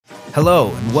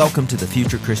Hello, and welcome to the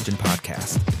Future Christian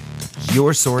Podcast,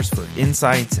 your source for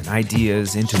insights and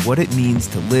ideas into what it means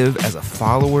to live as a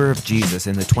follower of Jesus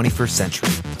in the 21st century.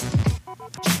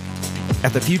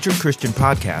 At the Future Christian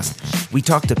Podcast, we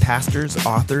talk to pastors,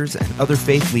 authors, and other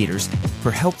faith leaders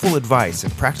for helpful advice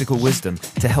and practical wisdom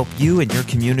to help you and your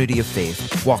community of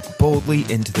faith walk boldly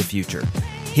into the future.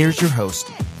 Here's your host,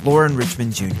 Loren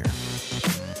Richmond Jr.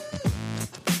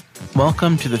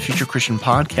 Welcome to the Future Christian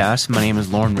Podcast. My name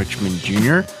is Loren Richmond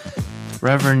Jr.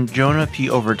 Reverend Jonah P.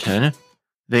 Overton,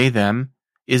 they, them,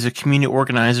 is a community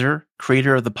organizer,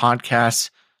 creator of the podcasts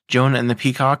Jonah and the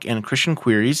Peacock and Christian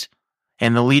Queries,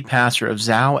 and the lead pastor of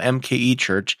Zao MKE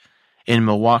Church in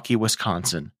Milwaukee,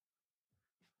 Wisconsin.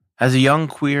 As a young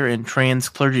queer and trans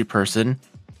clergy person,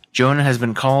 Jonah has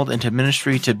been called into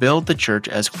ministry to build the church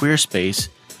as queer space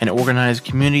and organize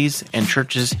communities and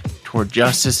churches toward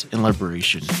justice and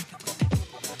liberation.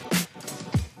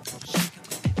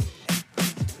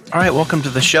 All right, welcome to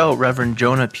the show, Reverend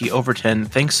Jonah P. Overton.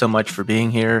 Thanks so much for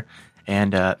being here,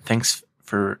 and thanks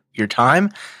for your time.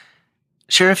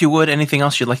 Share, if you would, anything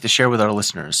else you'd like to share with our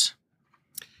listeners.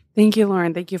 Thank you,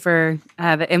 Loren. Thank you for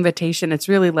the invitation. It's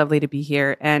really lovely to be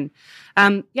here. And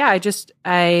I'm a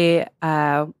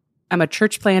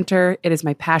church planter. It is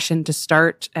my passion to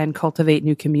start and cultivate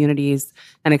new communities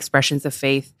and expressions of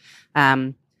faith,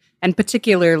 and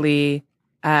particularly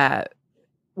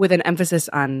with an emphasis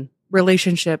on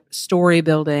relationship, story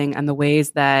building, and the ways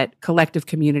that collective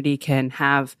community can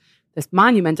have this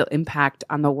monumental impact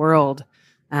on the world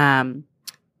when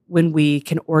we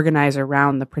can organize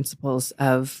around the principles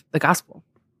of the gospel.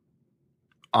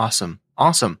 Awesome.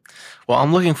 Well,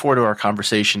 I'm looking forward to our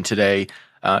conversation today.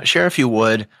 Share, if you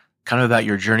would, kind of about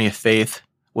your journey of faith,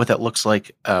 what that looks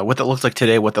like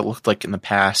today, what that looked like in the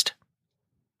past.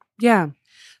 Yeah.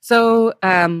 So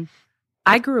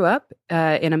I grew up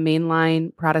in a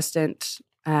mainline Protestant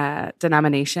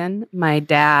denomination. My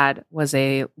dad was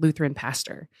a Lutheran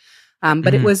pastor,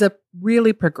 but it was a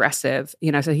really progressive,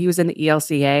 so he was in the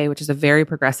ELCA, which is a very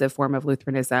progressive form of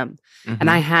Lutheranism. And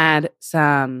I had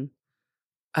some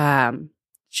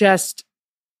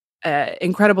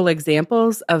incredible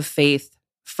examples of faith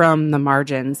from the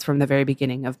margins from the very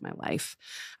beginning of my life.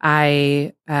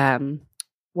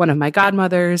 One of my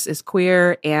godmothers is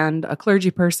queer and a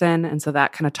clergy person, and so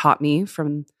that kind of taught me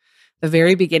from the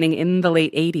very beginning in the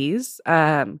late 80s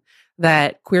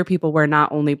that queer people were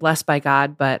not only blessed by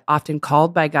God, but often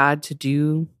called by God to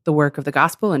do the work of the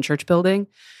gospel and church building.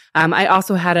 I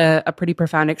also had a pretty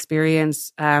profound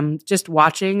experience just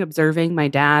observing my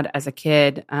dad as a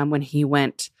kid when he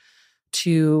went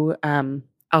to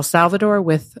El Salvador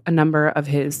with a number of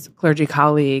his clergy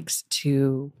colleagues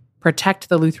to protect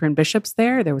the Lutheran bishops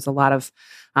there. There was a lot of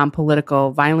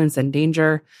political violence and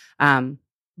danger.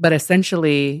 But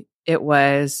essentially, it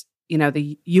was,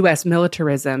 the U.S.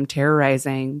 militarism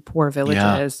terrorizing poor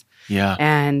villages. Yeah.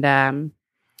 And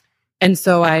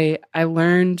so I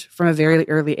learned from a very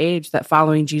early age that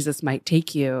following Jesus might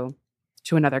take you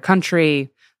to another country,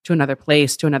 to another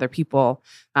place, to another people,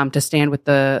 to stand with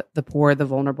the poor, the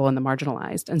vulnerable, and the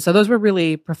marginalized. And so those were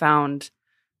really profound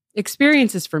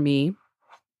experiences for me.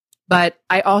 But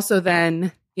I also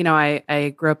then,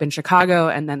 I grew up in Chicago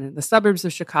and then in the suburbs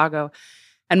of Chicago,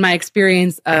 and my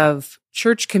experience of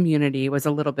church community was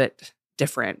a little bit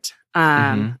different.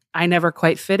 I never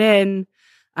quite fit in.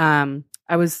 I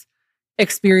was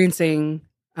experiencing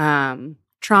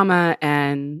trauma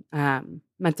and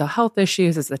mental health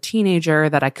issues as a teenager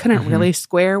that I couldn't really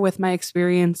square with my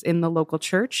experience in the local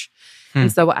church.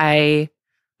 And so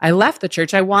I left the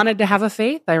church. I wanted to have a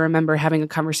faith. I remember having a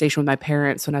conversation with my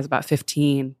parents when I was about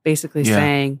 15, basically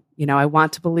saying, I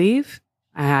want to believe.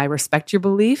 I respect your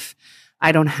belief.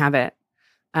 I don't have it.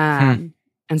 And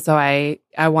so I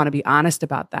want to be honest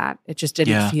about that. It just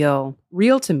didn't feel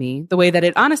real to me the way that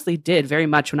it honestly did very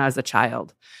much when I was a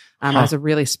child. I was a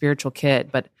really spiritual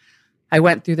kid, but I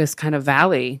went through this kind of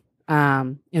valley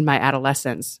in my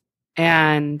adolescence.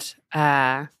 And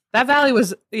that valley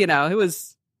was, it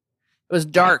was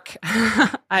dark.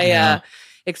 I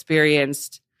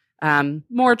experienced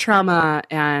more trauma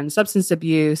and substance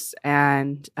abuse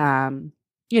and,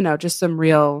 just some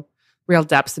real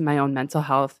depths in my own mental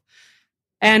health.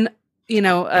 And,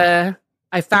 I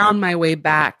found my way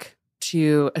back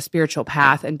to a spiritual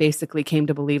path and basically came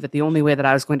to believe that the only way that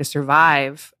I was going to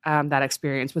survive that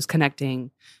experience was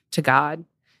connecting to God.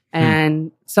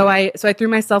 And so I threw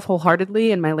myself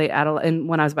wholeheartedly in my late adolescence,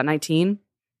 when I was about 19,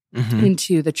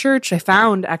 into the church. I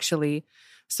found actually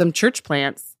some church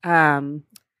plants and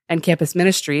campus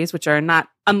ministries, which are not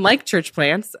unlike church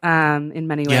plants in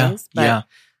many ways, but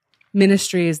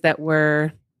ministries that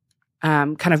were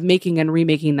kind of making and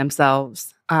remaking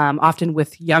themselves, often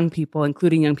with young people,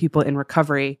 including young people in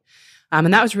recovery.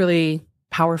 And that was really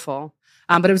powerful.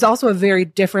 But it was also a very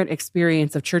different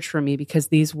experience of church for me because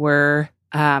these were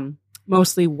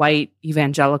mostly white,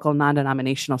 evangelical,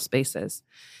 non-denominational spaces.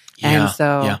 Yeah, And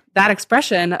so that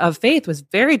expression of faith was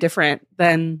very different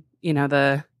than,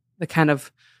 the kind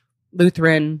of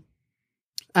Lutheran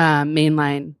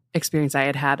mainline experience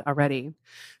I had already.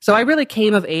 So I really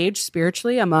came of age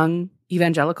spiritually among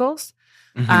evangelicals.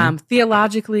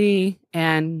 Theologically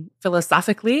and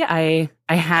philosophically, I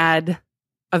had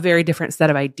a very different set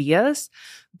of ideas,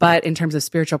 but in terms of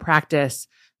spiritual practice,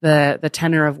 the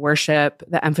tenor of worship,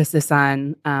 the emphasis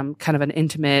on kind of an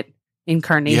intimate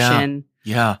incarnation,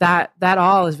 that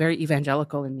all is very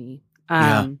evangelical in me.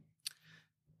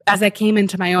 As I came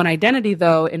into my own identity,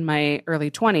 though, in my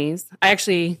early 20s, I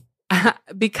actually,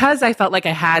 because I felt like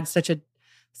I had such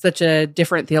a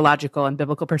different theological and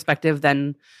biblical perspective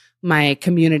than my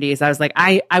communities, I was like,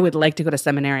 I would like to go to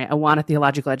seminary. I want a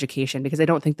theological education because I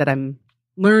don't think that I'm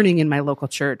learning in my local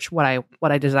church what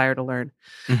I desire to learn.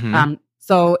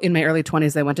 So in my early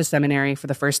 20s, I went to seminary for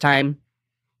the first time.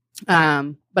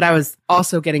 But I was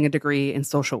also getting a degree in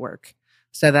social work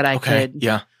so that I could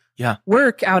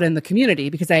work out in the community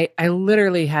because I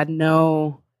literally had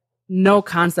no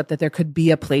concept that there could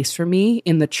be a place for me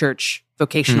in the church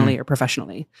vocationally or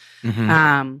professionally.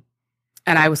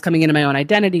 And I was coming into my own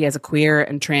identity as a queer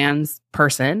and trans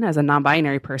person, as a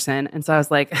non-binary person. And so I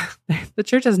was like, the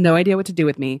church has no idea what to do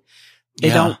with me. They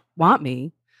don't want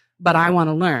me, but I want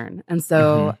to learn. And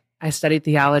so I studied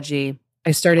theology.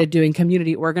 I started doing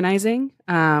community organizing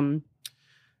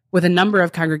with a number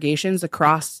of congregations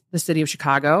across the city of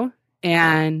Chicago.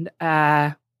 And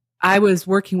I was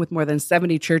working with more than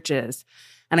 70 churches.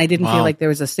 And I didn't feel like there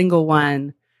was a single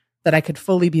one that I could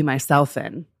fully be myself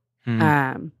in.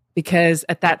 Because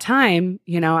at that time,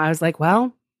 I was like,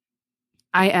 well,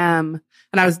 and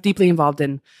I was deeply involved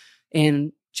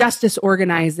in justice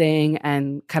organizing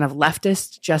and kind of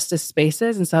leftist justice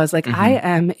spaces. And so I was like, I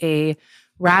am a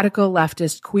radical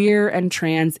leftist, queer and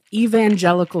trans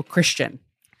evangelical Christian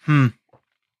with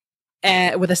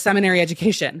a seminary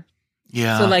education.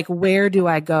 Yeah. So like, where do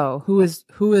I go? Who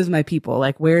is my people?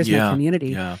 Like, where's my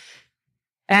community? Yeah.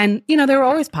 And, there were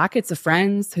always pockets of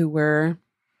friends who were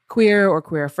queer or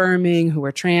queer affirming, who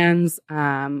were trans,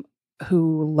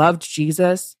 who loved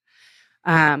Jesus.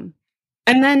 And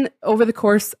then over the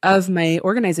course of my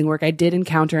organizing work, I did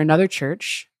encounter another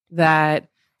church that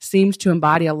seemed to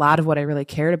embody a lot of what I really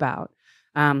cared about.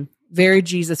 Very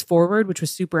Jesus forward, which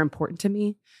was super important to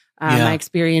me. My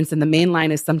experience in the main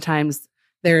line is sometimes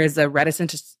there is a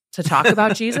reticence to talk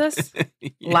about Jesus.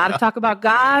 A lot of talk about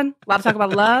God, a lot of talk about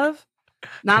love,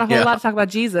 not a whole lot of talk about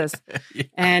Jesus.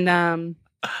 And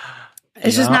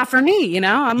it's just not for me,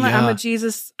 I'm a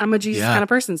Jesus kind of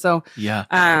person. So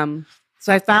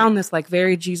so I found this like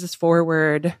very Jesus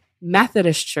forward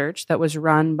Methodist church that was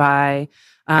run by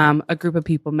a group of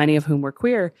people, many of whom were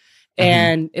queer,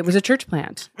 and it was a church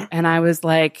plant. And I was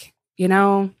like,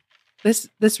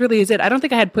 this really is it. I don't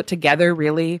think I had put together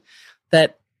really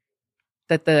that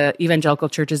the evangelical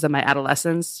churches of my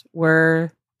adolescence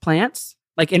were plants.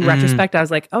 Like in retrospect, I was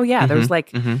like, oh yeah, there was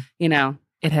like,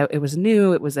 it was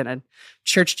new. It was in a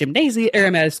church gymnasium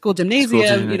or at a school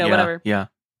gymnasium, whatever. Yeah.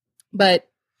 But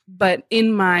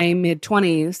in my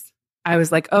mid-20s, I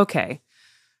was like, okay,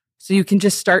 so you can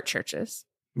just start churches.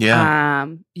 Yeah.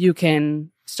 You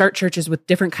can start churches with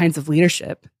different kinds of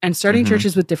leadership, and starting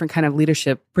churches with different kind of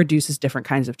leadership produces different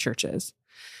kinds of churches.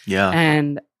 Yeah.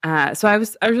 And so I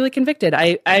was really convicted.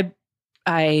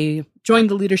 I joined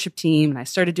the leadership team and I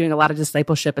started doing a lot of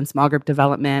discipleship and small group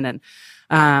development.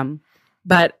 And,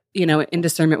 but in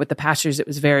discernment with the pastors, it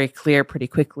was very clear pretty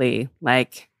quickly,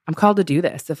 like, I'm called to do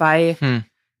this. If I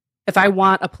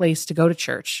want a place to go to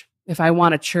church, if I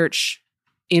want a church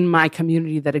in my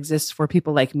community that exists for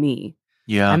people like me,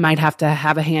 I might have to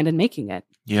have a hand in making it.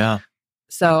 Yeah.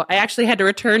 So I actually had to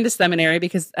return to seminary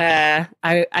because I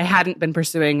hadn't been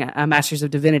pursuing a Master's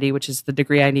of Divinity, which is the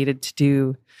degree I needed to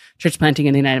do church planting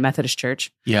in the United Methodist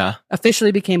Church. Yeah.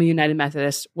 Officially became a United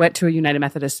Methodist, went to a United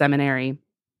Methodist seminary.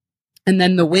 And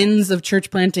then the winds of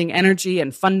church planting energy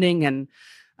and funding and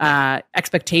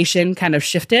expectation kind of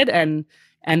shifted, and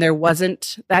there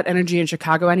wasn't that energy in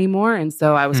Chicago anymore. And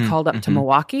so I was called up to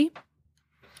Milwaukee,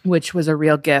 which was a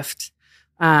real gift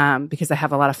because I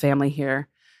have a lot of family here.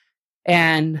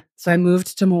 And so I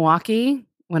moved to Milwaukee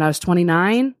when I was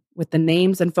 29 with the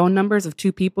names and phone numbers of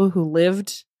two people who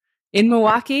lived in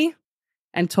Milwaukee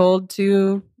and told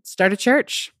to start a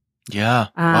church. Yeah.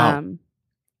 Wow.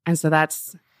 And so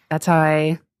that's how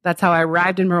I that's how I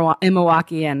arrived in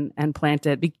Milwaukee and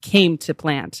became to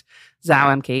plant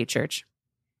Zao MKE Church.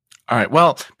 All right.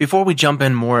 Well, before we jump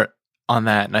in more on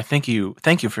that, and I thank you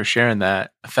for sharing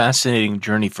that. A fascinating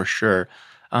journey for sure.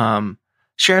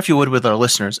 Share, if you would, with our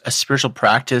listeners, a spiritual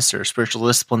practice or a spiritual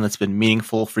discipline that's been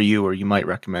meaningful for you or you might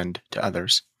recommend to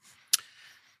others.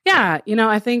 Yeah.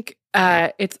 I think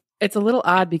it's a little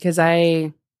odd because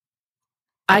I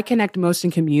connect most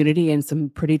in community in some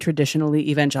pretty traditionally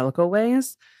evangelical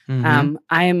ways. Mm-hmm.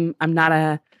 I'm not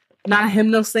a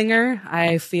hymnal singer.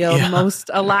 I feel most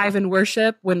alive in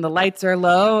worship when the lights are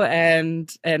low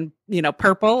and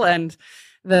purple and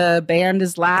the band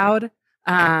is loud.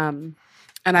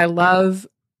 And I love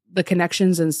the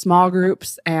connections in small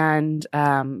groups and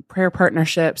prayer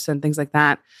partnerships and things like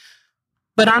that.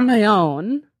 But on my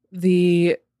own,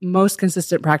 the most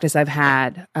consistent practice I've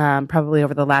had, probably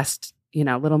over the last,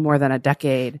 little more than a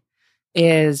decade,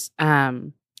 is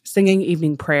singing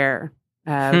evening prayer,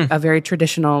 a very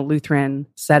traditional Lutheran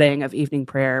setting of evening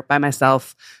prayer by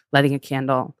myself, lighting a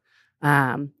candle,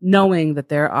 knowing that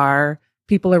there are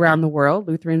people around the world,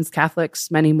 Lutherans,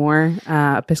 Catholics, many more,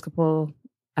 Episcopal,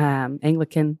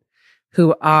 Anglican,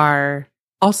 who are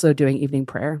also doing evening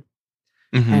prayer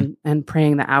and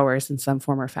praying the hours in some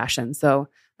form or fashion. So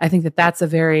I think that's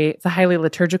it's a highly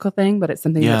liturgical thing, but it's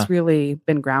something that's really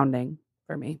been grounding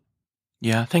for me.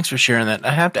 Yeah, thanks for sharing that.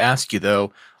 I have to ask you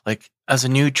though, like as a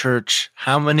new church,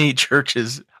 how many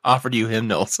churches offered you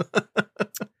hymnals?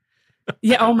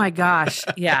 Yeah, oh my gosh,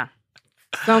 yeah.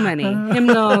 So many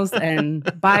hymnals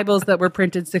and Bibles that were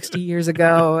printed 60 years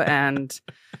ago, and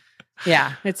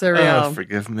yeah, it's a real. Oh,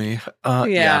 forgive me.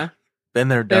 Yeah, been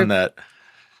there, done that.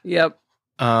 Yep.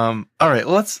 All right,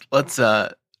 let's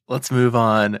move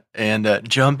on and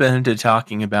jump into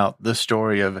talking about the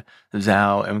story of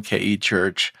Zao MKE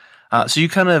Church. So you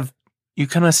kind of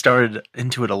started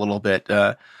into it a little bit.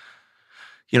 I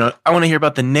want to hear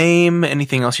about the name.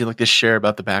 Anything else you'd like to share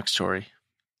about the backstory?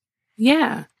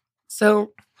 Yeah.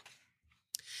 So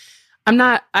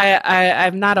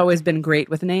I've not always been great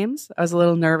with names. I was a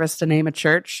little nervous to name a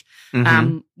church.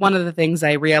 One of the things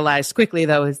I realized quickly,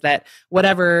 though, is that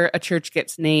whatever a church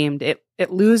gets named, it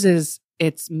loses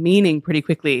its meaning pretty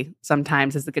quickly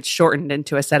sometimes as it gets shortened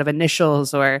into a set of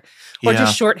initials or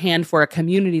just shorthand for a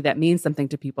community that means something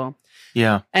to people.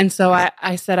 Yeah. And so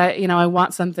I said, I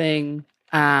want something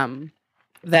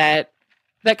that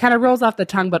kind of rolls off the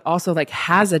tongue, but also like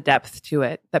has a depth to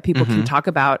it that people can talk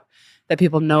about, that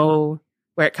people know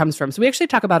where it comes from. So we actually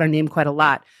talk about our name quite a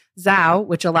lot. Zao,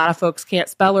 which a lot of folks can't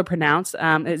spell or pronounce,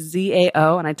 is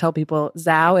ZAO, and I tell people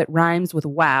Zao, it rhymes with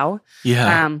wow.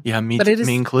 Yeah, me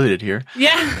included here.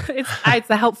 Yeah, it's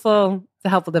a helpful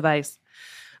device.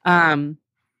 But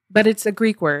it's a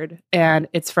Greek word, and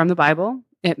it's from the Bible.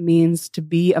 It means to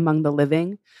be among the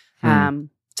living,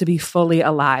 to be fully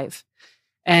alive,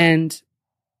 and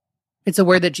it's a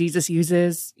word that Jesus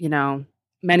uses,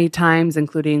 many times,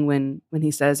 including when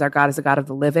he says, "Our God is a God of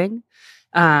the living."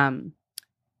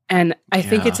 And I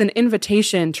think it's an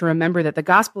invitation to remember that the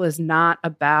gospel is not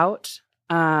about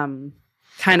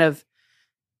kind of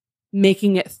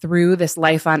making it through this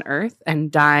life on earth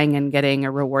and dying and getting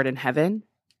a reward in heaven.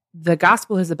 The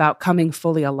gospel is about coming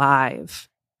fully alive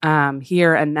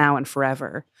here and now and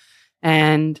forever.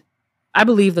 And I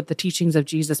believe that the teachings of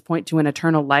Jesus point to an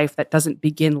eternal life that doesn't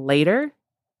begin later,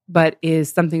 but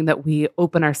is something that we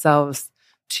open ourselves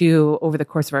to over the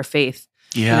course of our faith.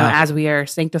 Yeah. As we are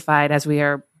sanctified, as we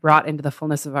are brought into the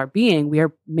fullness of our being, we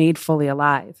are made fully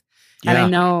alive. Yeah. And I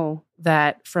know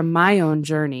that from my own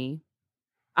journey,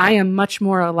 I am much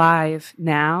more alive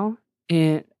now,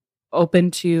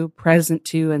 open to, present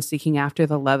to, and seeking after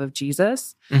the love of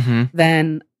Jesus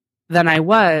than I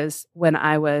was when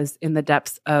I was in the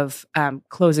depths of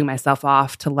closing myself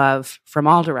off to love from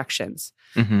all directions.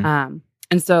 And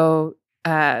so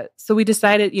we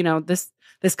decided,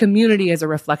 this community is a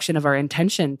reflection of our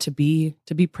intention to be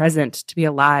present, to be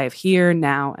alive here,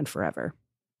 now, and forever.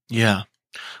 Yeah.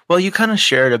 Well, you kind of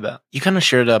shared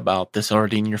about this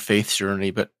already in your faith journey,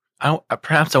 but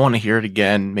perhaps I want to hear it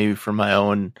again, maybe for my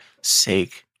own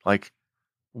sake. Like,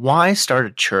 why start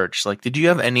a church? Like, did you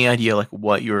have any idea like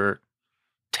what you're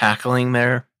tackling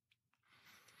there?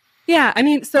 Yeah, I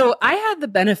mean, so I had the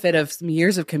benefit of some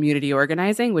years of community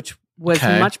organizing, which was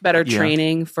much better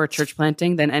training for church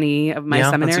planting than any of my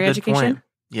seminary education. Point.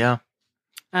 Yeah.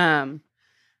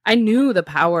 I knew the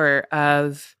power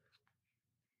of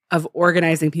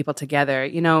organizing people together.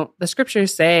 The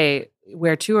scriptures say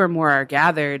where two or more are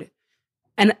gathered.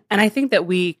 And I think that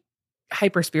we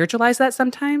hyper spiritualize that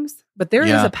sometimes, but there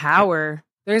is a power.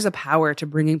 There is a power to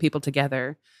bringing people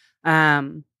together.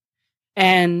 And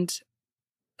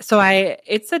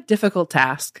It's a difficult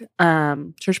task.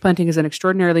 Church planting is an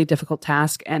extraordinarily difficult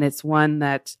task, and it's one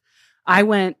that I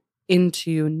went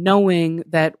into knowing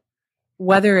that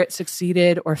whether it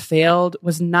succeeded or failed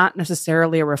was not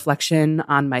necessarily a reflection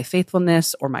on my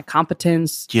faithfulness or my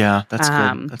competence. Yeah, that's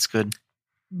good. That's good.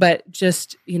 But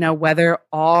just, whether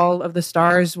all of the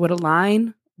stars would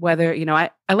align, whether,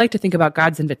 I like to think about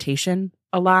God's invitation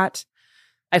a lot.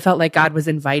 I felt like God was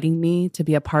inviting me to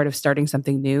be a part of starting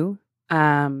something new.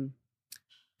 And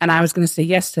I was going to say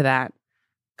yes to that.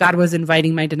 God was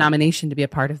inviting my denomination to be a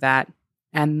part of that.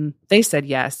 And they said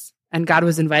yes. And God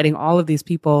was inviting all of these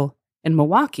people in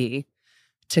Milwaukee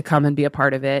to come and be a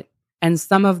part of it. And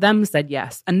some of them said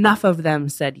yes. Enough of them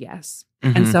said yes.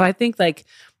 Mm-hmm. And so I think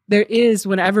there is,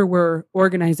 whenever we're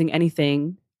organizing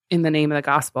anything in the name of the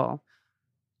gospel,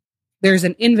 there's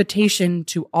an invitation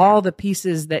to all the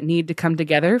pieces that need to come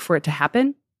together for it to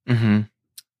happen. Mm-hmm.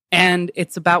 And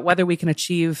it's about whether we can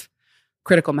achieve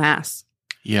critical mass.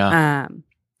 Yeah.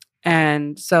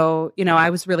 And so, I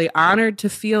was really honored to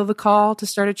feel the call to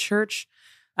start a church,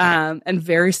 and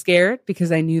very scared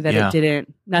because I knew that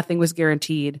nothing was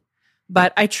guaranteed.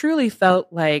 But I truly felt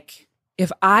like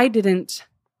if I didn't,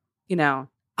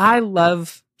 I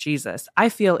love Jesus. I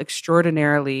feel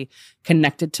extraordinarily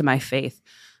connected to my faith.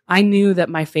 I knew that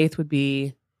my faith would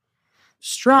be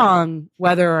strong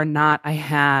whether or not I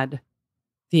had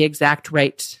the exact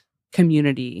right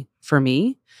community for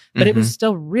me, but it was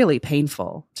still really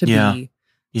painful to be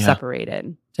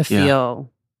separated, to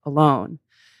feel alone.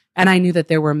 And I knew that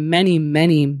there were many,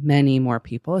 many, many more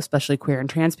people, especially queer and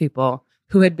trans people,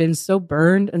 who had been so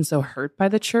burned and so hurt by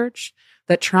the church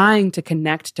that trying to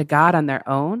connect to God on their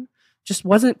own just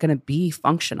wasn't going to be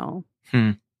functional.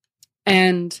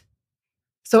 And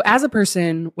so as a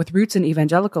person with roots in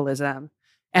evangelicalism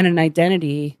and an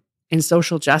identity in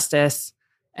social justice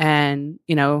and,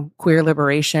 queer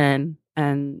liberation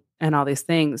and all these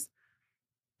things,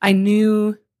 I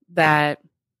knew that,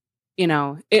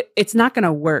 it's not going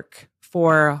to work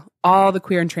for all the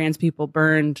queer and trans people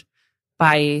burned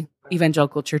by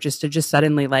evangelical churches to just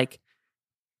suddenly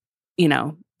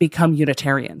become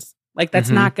Unitarians. That's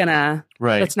not gonna,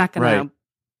 that's not gonna,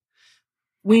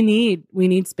 we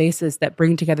need spaces that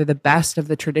bring together the best of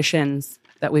the traditions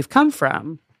that we've come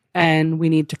from. And we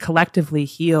need to collectively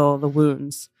heal the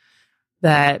wounds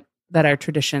that our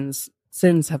traditions'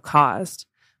 sins have caused.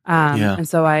 And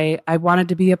so I wanted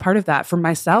to be a part of that for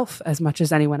myself as much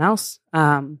as anyone else.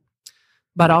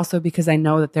 But also because I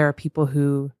know that there are people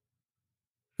who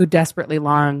desperately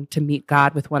long to meet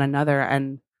God with one another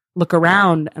and look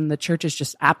around and the church is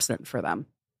just absent for them.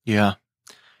 Yeah.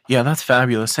 Yeah, that's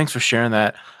fabulous. Thanks for sharing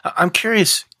that. I'm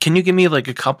curious, can you give me a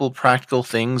couple practical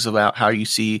things about how you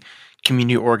see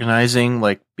community organizing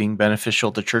being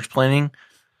beneficial to church planting?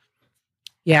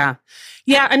 Yeah.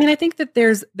 I mean, I think that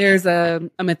there's a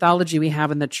mythology we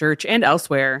have in the church and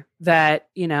elsewhere that,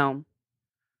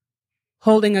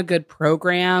 holding a good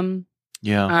program,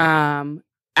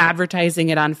 advertising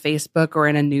it on Facebook or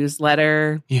in a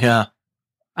newsletter, just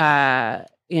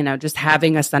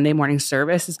having a Sunday morning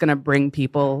service is going to bring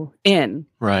people in.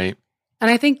 Right. And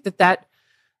I think that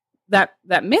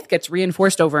myth gets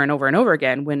reinforced over and over and over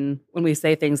again when we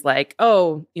say things like,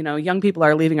 oh, young people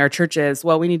are leaving our churches.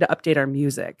 Well, we need to update our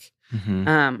music.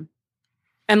 Mm-hmm.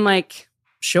 And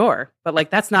sure, but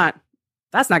that's not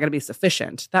going to be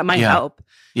sufficient. That might help.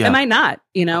 Yeah. It might not,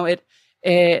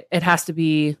 it has to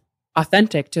be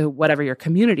authentic to whatever your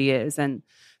community is. And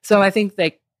so I think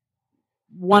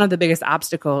one of the biggest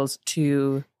obstacles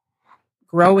to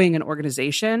growing an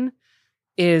organization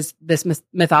is this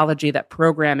mythology that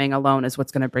programming alone is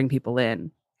what's going to bring people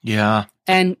in. Yeah.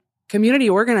 And community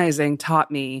organizing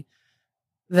taught me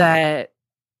that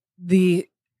the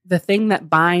thing that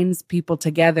binds people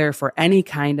together for any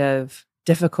kind of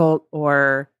difficult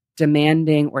or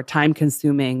demanding or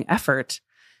time-consuming effort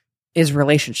is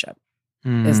relationship,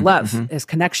 is love, is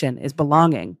connection, is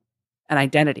belonging, and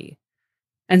identity.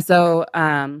 And so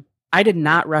I did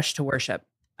not rush to worship.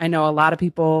 I know a lot of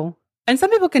people, and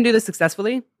some people can do this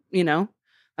successfully,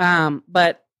 but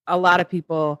a lot of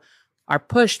people are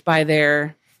pushed by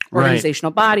their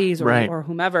organizational bodies or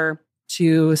whomever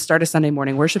to start a Sunday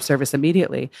morning worship service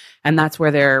immediately. And that's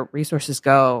where their resources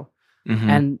go.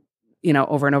 And,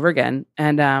 over and over again.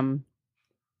 And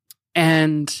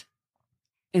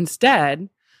instead,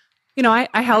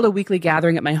 I held a weekly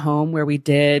gathering at my home where we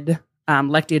did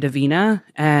Lectio Divina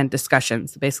and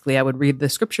discussions. So basically, I would read the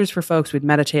scriptures for folks, we'd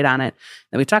meditate on it,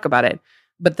 then we'd talk about it.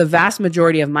 But the vast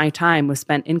majority of my time was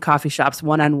spent in coffee shops,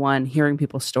 one-on-one, hearing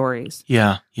people's stories.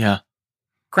 Yeah.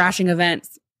 Crashing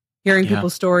events, hearing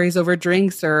people's stories over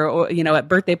drinks or at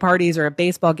birthday parties or at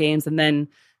baseball games, and then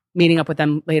meeting up with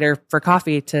them later for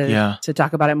coffee to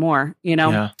talk about it more,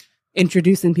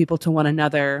 introducing people to one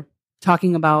another,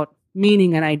 talking about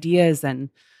meaning and ideas and,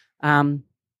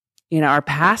 our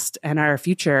past and our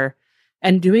future,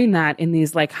 and doing that in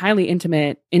these like highly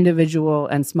intimate individual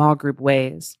and small group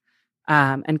ways,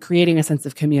 and creating a sense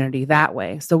of community that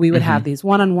way. So we would have these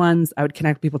one-on-ones. I would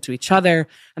connect people to each other.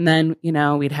 And then,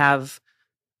 we'd have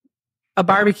a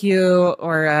barbecue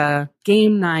or a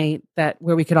game night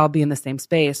where we could all be in the same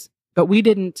space. But we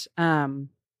didn't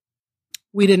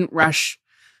rush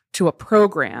to a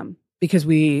program because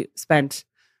we spent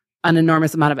an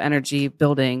enormous amount of energy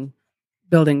building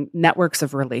networks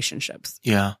of relationships.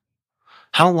 Yeah.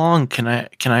 How long can I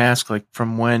ask, like,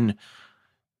 from when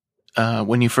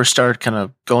you first started kind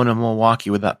of going to Milwaukee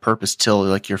with that purpose till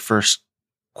like your first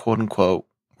quote unquote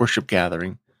worship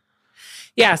gathering?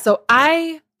 Yeah. So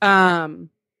I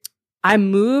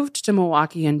moved to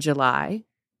Milwaukee in July,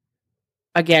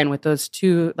 again, with those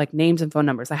two like names and phone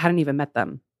numbers. I hadn't even met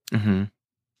them. Mm-hmm.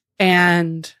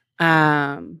 And,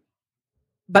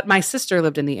 but my sister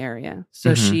lived in the area.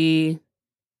 So she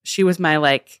was my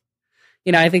like,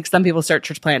 I think some people start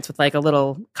church plants with like a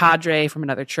little cadre from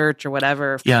another church or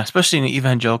whatever. Yeah, especially in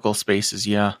evangelical spaces.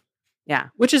 Yeah. Yeah,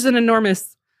 which is an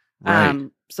enormous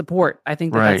support. I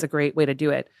think that's a great way to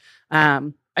do it.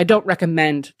 I don't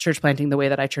recommend church planting the way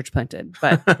that I church planted,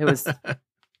 but it was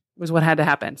what had to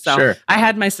happen. So sure. I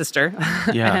had my sister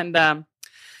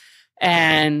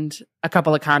and a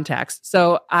couple of contacts.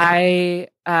 So I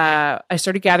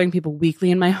started gathering people weekly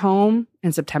in my home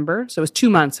in September. So it was 2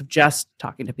 months of just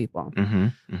talking to people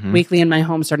weekly in my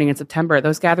home starting in September.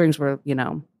 Those gatherings were,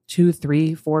 2,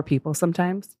 3, 4 people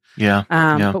sometimes. Yeah.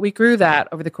 But we grew that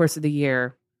over the course of the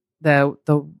year. The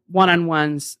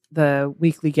one-on-ones, the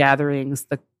weekly gatherings,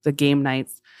 the game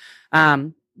nights,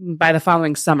 by the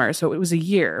following summer. So it was a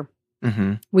year.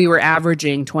 We were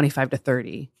averaging 25 to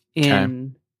 30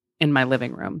 in my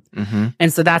living room.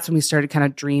 And so that's when we started kind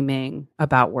of dreaming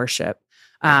about worship.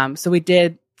 So we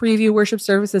did preview worship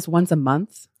services once a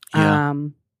month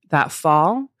that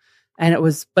fall. And it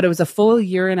was a full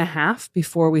year and a half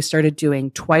before we started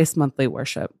doing twice monthly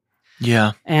worship.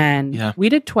 Yeah. And we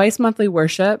did twice monthly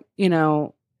worship,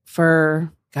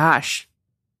 for,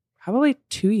 probably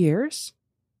 2 years,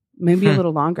 maybe a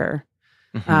little longer.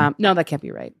 No, that can't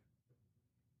be right.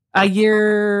 A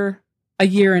year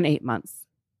and 8 months.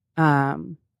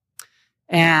 And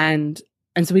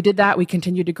so we did that. We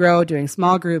continued to grow, doing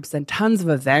small groups and tons of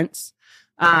events.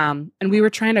 And we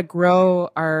were trying to grow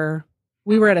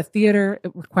we were at a theater.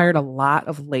 It required a lot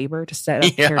of labor to set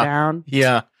up, tear down.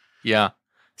 Yeah. Yeah.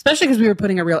 Especially because we were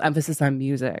putting a real emphasis on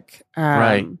music.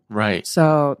 Right.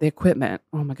 So the equipment,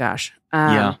 oh my gosh.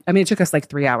 I mean, it took us like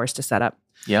 3 hours to set up.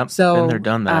 Yep. So been there,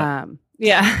 done that.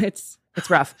 It's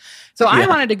rough. So I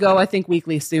wanted to go, I think,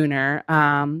 weekly sooner.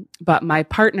 But my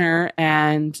partner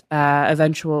and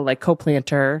eventual like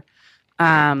co-planter,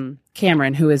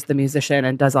 Cameron, who is the musician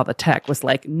and does all the tech, was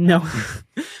like, no,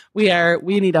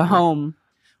 we need a home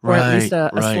or at least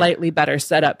a slightly better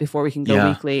setup before we can go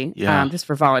weekly, just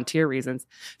for volunteer reasons.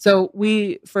 So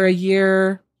for a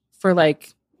year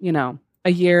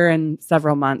and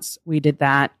several months, we did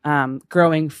that,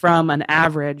 growing from an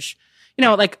average,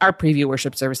 like our preview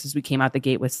worship services, we came out the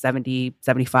gate with 70,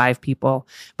 75 people,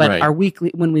 but our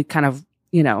weekly, when we kind of,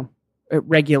 it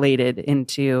regulated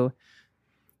into,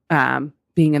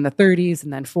 being in the 30s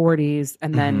and then 40s.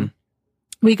 And then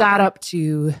we got up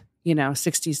to,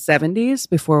 60s, 70s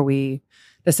before we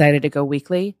decided to go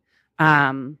weekly.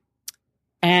 And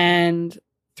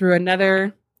through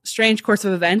another strange course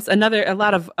of events, a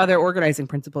lot of other organizing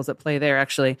principles at play there,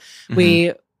 actually,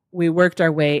 we worked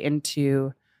our way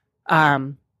into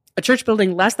a church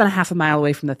building less than a half a mile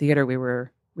away from the theater we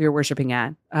were worshiping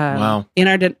at. Wow.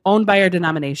 Owned by our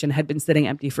denomination, had been sitting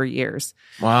empty for years.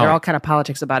 Wow. There are all kind of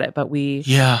politics about it, but we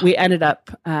ended up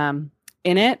in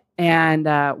it,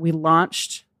 and we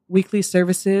launched weekly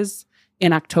services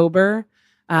in October,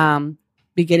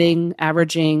 beginning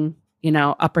averaging,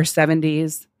 upper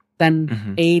 70s,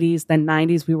 then 80s, then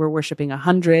 90s. We were worshiping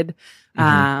 100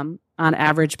 on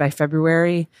average by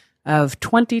February of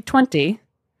 2020.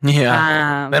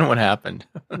 Yeah. Then what happened?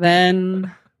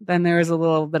 Then there was a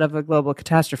little bit of a global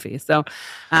catastrophe. So,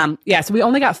 so we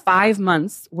only got 5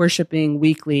 months worshiping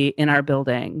weekly in our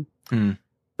building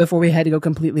before we had to go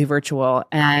completely virtual.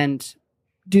 And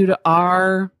due to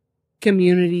our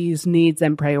community's needs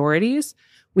and priorities,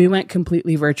 we went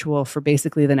completely virtual for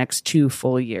basically the next 2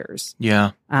 full years.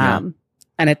 Yeah. And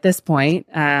at this point,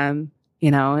 in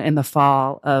the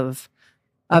fall of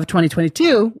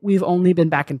 2022, we've only been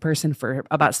back in person for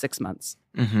about 6 months.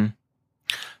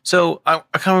 So I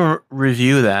kind of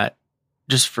review that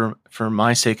just for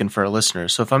my sake and for our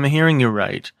listeners. So if I'm hearing you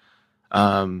right,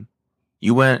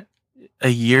 you went a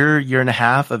year and a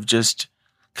half of just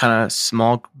kind of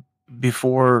small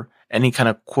before any kind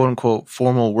of quote unquote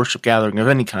formal worship gathering of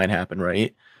any kind happened,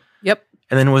 right? Yep.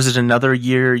 And then was it another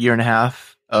year and a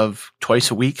half of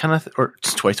twice a week kind of, or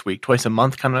twice a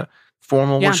month kind of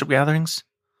formal worship gatherings?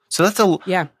 So that's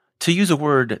to use a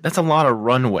word, that's a lot of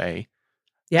runway.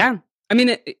 Yeah. I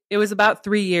mean, it was about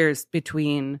 3 years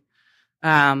between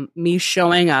me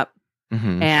showing up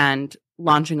and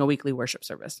launching a weekly worship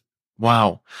service.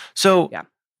 Wow. So,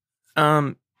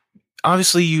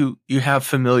 obviously you have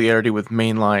familiarity with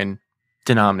mainline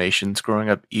denominations, growing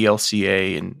up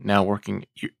ELCA and now working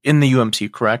in the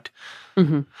UMC, correct?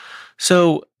 Mm-hmm.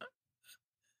 So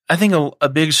I think a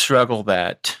big struggle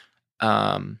that,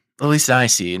 at least I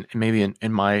see, and maybe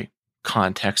in my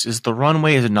context, is the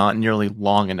runway is not nearly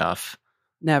long enough.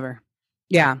 Never.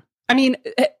 Yeah. I mean,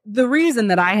 the reason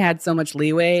that I had so much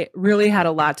leeway really had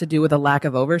a lot to do with a lack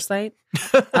of oversight.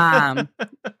 I'm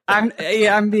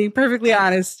being perfectly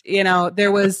honest. You know,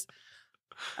 there was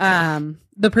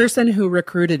the person who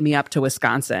recruited me up to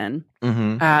Wisconsin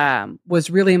was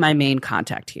really my main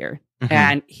contact here. Mm-hmm.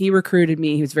 And he recruited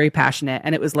me. He was very passionate.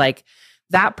 And it was like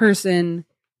that person,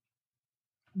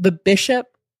 the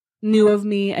bishop knew of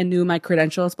me and knew my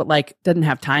credentials, but like didn't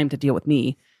have time to deal with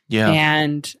me. Yeah.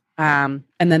 And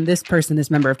then this person, this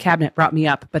member of cabinet, brought me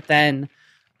up, but then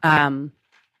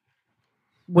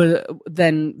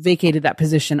vacated that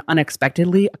position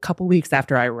unexpectedly a couple weeks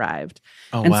after I arrived.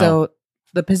 Oh, and wow. So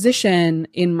the position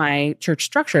in my church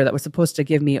structure that was supposed to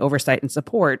give me oversight and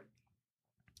support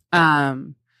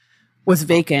was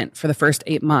vacant for the first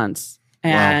 8 months.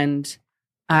 And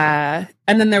then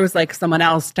there was like someone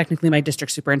else, technically my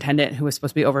district superintendent, who was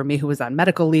supposed to be over me, who was on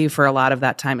medical leave for a lot of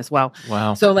that time as well.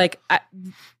 Wow. So like,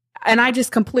 I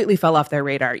just completely fell off their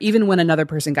radar. Even when another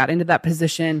person got into that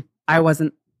position, I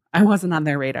wasn't on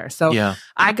their radar. So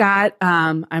I got,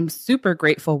 I'm super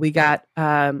grateful. We got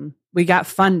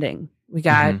funding. We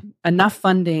got enough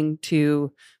funding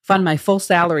to fund my full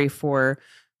salary for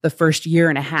the first year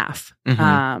and a half.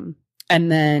 And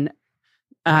then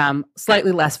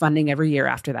slightly less funding every year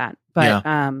after that.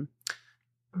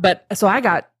 But so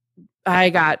I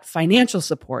got financial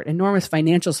support, enormous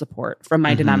financial support from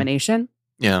my denomination.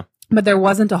 Yeah. But there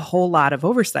wasn't a whole lot of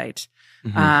oversight.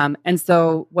 And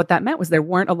so what that meant was there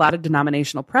weren't a lot of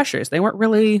denominational pressures. They weren't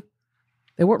really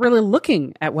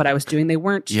looking at what I was doing. They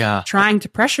weren't trying to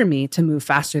pressure me to move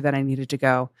faster than I needed to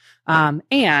go.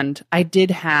 And I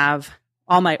did have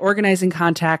all my organizing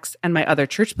contacts and my other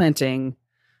church planting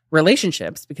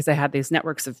relationships because I had these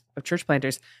networks of church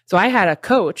planters. So I had a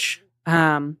coach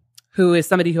who is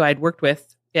somebody who I'd worked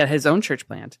with at his own church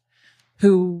plant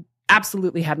who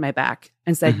absolutely had my back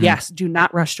and said, yes, do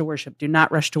not rush to worship. Do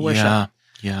not rush to worship.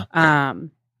 Yeah.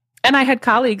 And I had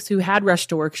colleagues who had rushed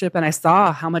to worship, and I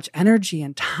saw how much energy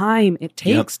and time it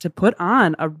takes to put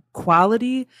on a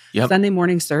quality Sunday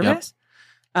morning service.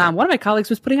 One of my colleagues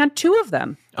was putting on 2 of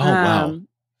them. Oh, wow.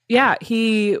 Yeah,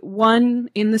 one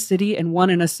in the city and one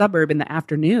in a suburb in the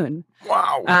afternoon.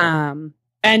 Wow.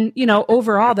 And, you know,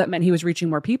 overall that meant he was reaching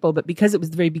more people, but because it was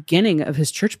the very beginning of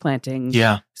his church planting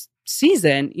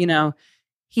season, you know,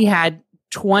 he had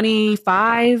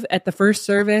 25 at the first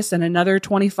service and another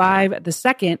 25 at the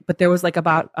second, but there was like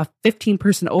about a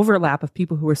 15-person overlap of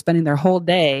people who were spending their whole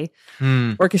day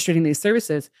orchestrating these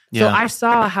services. So I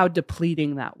saw how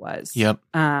depleting that was.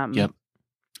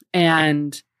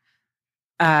 And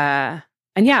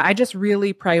I just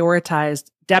really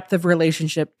prioritized depth of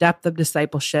relationship, depth of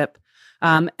discipleship,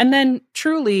 and then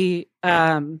truly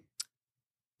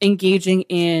engaging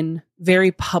in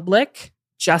very public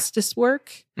justice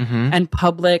work and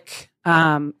public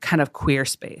kind of queer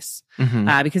space.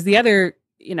 Because the other,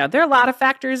 you know, there are a lot of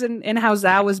factors in how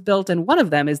ZOW was built. And one of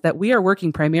them is that we are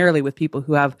working primarily with people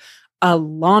who have a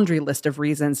laundry list of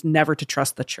reasons never to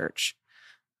trust the church.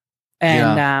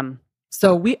 And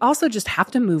so we also just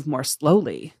have to move more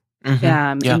slowly in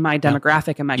my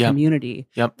demographic and my community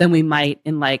than we might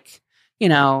in like, you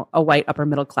know, a white upper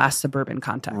middle class suburban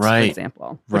context, for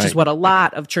example, which is what a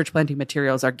lot of church planting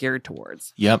materials are geared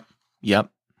towards.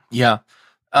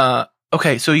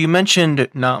 Okay, so you mentioned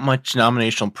not much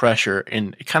denominational pressure,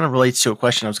 and it kind of relates to a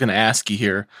question I was going to ask you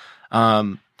here.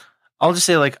 I'll just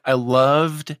say, like, I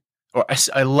love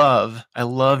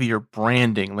your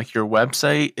branding. Like, your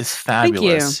website is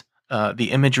fabulous.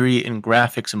 The imagery and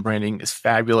graphics and branding is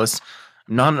fabulous.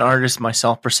 I'm not an artist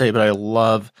myself per se, but I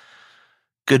love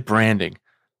good branding.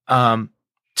 To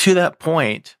that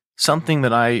point, something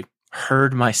that I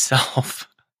heard myself,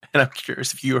 and I'm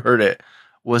curious if you heard it,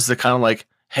 was the kind of like,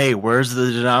 hey, where's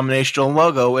the denominational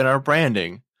logo in our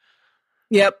branding?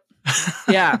 Yep.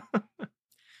 Yeah.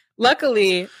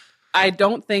 Luckily, I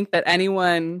don't think that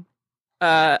anyone,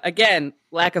 again,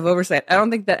 lack of oversight, I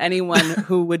don't think that anyone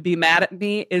who would be mad at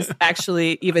me is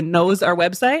actually even knows our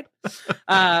website.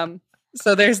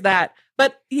 So there's that.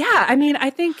 But yeah, I mean,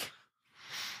 I think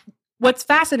what's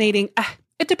fascinating,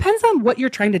 it depends on what you're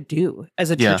trying to do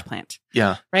as a church plant.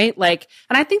 Yeah. Right? Like,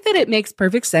 and I think that it makes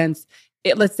perfect sense.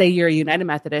 Let's say you're a United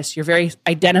Methodist, you're very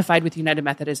identified with United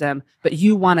Methodism, but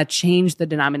you want to change the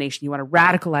denomination. You want to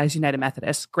radicalize United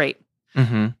Methodists. Great.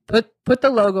 Mm-hmm. Put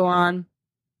the logo on,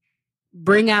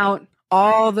 bring out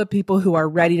all the people who are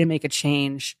ready to make a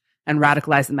change and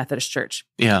radicalize the Methodist Church.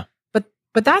 Yeah.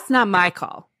 But that's not my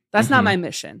call. That's not my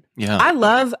mission. Yeah.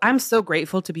 I'm so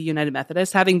grateful to be United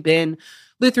Methodist, having been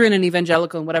Lutheran and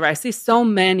evangelical and whatever. I see so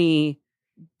many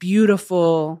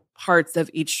beautiful parts of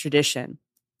each tradition.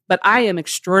 But I am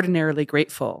extraordinarily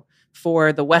grateful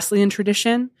for the Wesleyan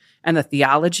tradition and the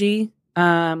theology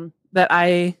that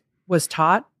I was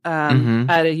taught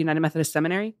at a United Methodist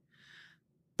seminary.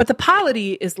 But the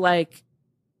polity is like,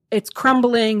 it's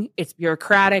crumbling, it's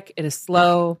bureaucratic, it is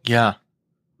slow. Yeah.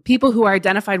 People who are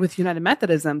identified with United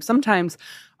Methodism sometimes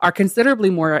are considerably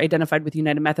more identified with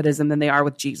United Methodism than they are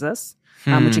with Jesus,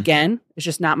 which again is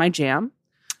just not my jam.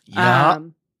 Yeah.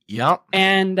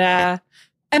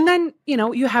 And then, you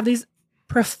know, you have these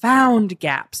profound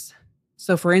gaps.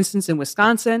 So, for instance, in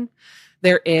Wisconsin,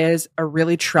 there is a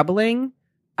really troubling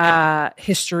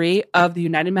history of the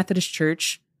United Methodist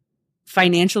Church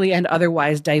financially and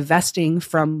otherwise divesting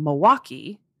from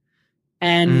Milwaukee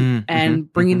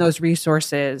and bringing those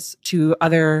resources to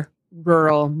other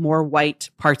rural, more white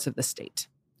parts of the state.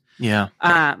 Yeah.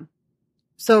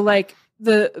 So, like,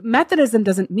 the Methodism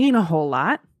doesn't mean a whole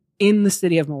lot in the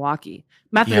city of Milwaukee.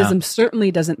 Methodism certainly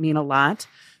doesn't mean a lot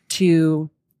to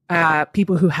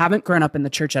people who haven't grown up in the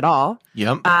church at all.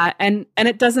 Yep. And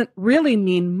it doesn't really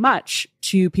mean much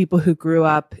to people who grew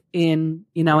up in,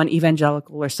 you know, an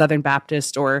evangelical or Southern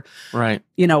Baptist or,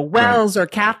 you know, Wells or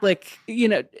Catholic, you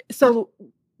know. So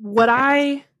what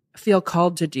I feel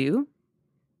called to do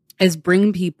is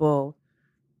bring people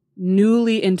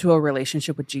newly into a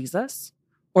relationship with Jesus,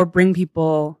 or bring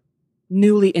people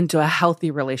newly into a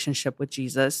healthy relationship with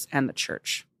Jesus and the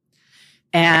church.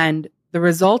 And the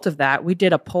result of that, we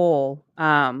did a poll.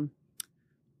 It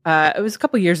was a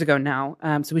couple years ago now,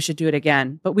 so we should do it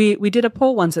again. But we did a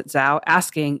poll once at Zao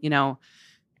asking, you know,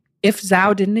 if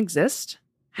Zao didn't exist,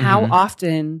 how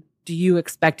often do you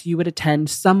expect you would attend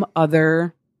some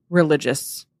other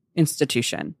religious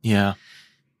institution? Yeah.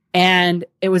 And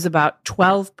it was about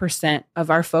 12% of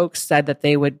our folks said that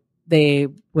they would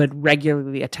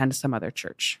regularly attend some other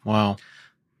church. Wow.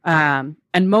 And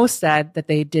most said that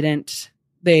they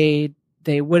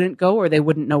wouldn't go, or they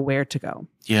wouldn't know where to go.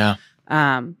 Yeah.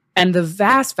 And the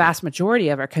vast, vast majority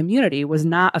of our community was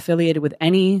not affiliated with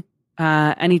any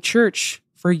church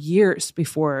for years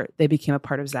before they became a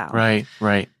part of Zao.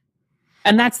 Right.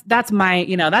 And that's my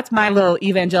little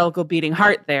evangelical beating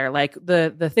heart there. Like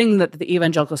the thing that the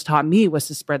evangelicals taught me was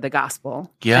to spread the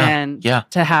gospel. And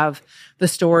to have the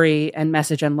story and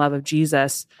message and love of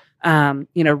Jesus,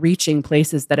 reaching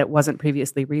places that it wasn't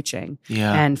previously reaching.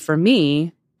 Yeah. And for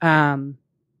me,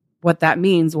 what that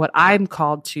means, what I'm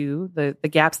called to, the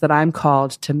gaps that I'm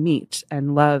called to meet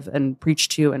and love and preach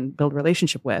to and build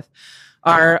relationship with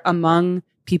are among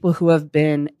people who have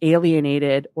been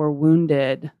alienated or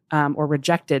wounded or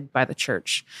rejected by the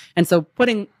church. And so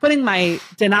putting my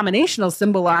denominational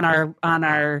symbol on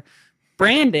our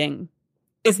branding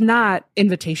is not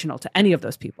invitational to any of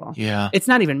those people. Yeah. It's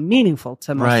not even meaningful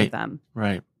to most of them.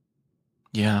 Right.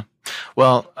 Yeah.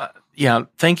 Well,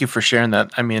 thank you for sharing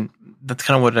that. I mean, that's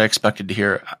kind of what I expected to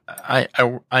hear.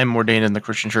 I'm ordained in the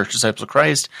Christian Church Disciples of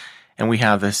Christ, and we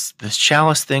have this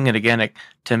chalice thing. And again,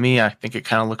 to me, I think it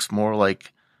kind of looks more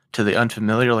like, to the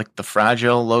unfamiliar, like the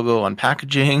Fragile logo on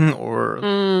packaging, or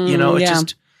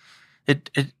it's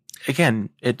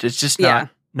just not.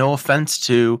 No offense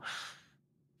to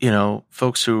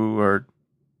folks who are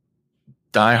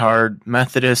diehard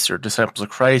Methodists or Disciples of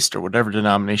Christ or whatever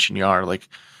denomination you are. Like,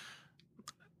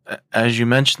 as you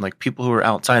mentioned, like people who are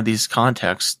outside these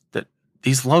contexts, that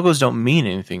these logos don't mean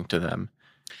anything to them.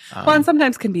 Well, and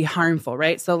sometimes can be harmful,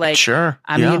 right? So, like, sure,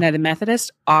 I'm a United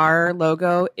Methodist. Our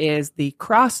logo is the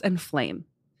cross and flame.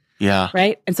 Yeah.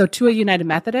 Right? And so to a United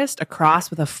Methodist, a cross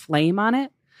with a flame on it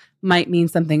might mean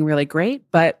something really great.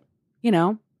 But,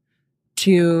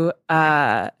 to,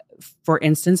 for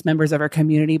instance, members of our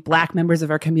community, Black members of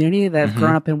our community that have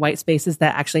grown up in white spaces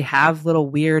that actually have little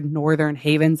weird northern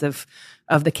havens of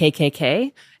the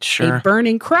KKK, sure, a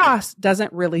burning cross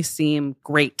doesn't really seem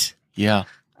great. Yeah.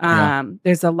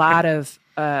 There's a lot of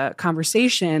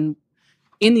conversation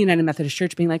in the United Methodist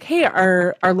Church being like, hey,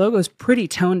 our logo is pretty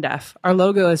tone deaf. Our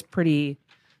logo is pretty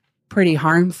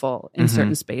harmful in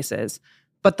certain spaces.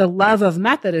 But the love of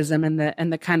Methodism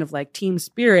and the kind of like team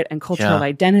spirit and cultural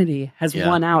identity has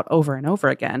won out over and over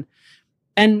again.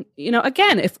 And,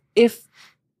 again,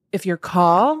 if your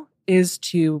call is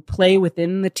to play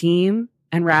within the team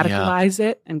and radicalize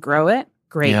it and grow it,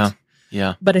 great.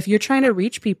 Yeah. But if you're trying to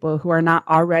reach people who are not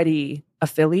already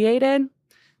affiliated,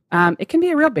 it can be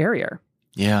a real barrier.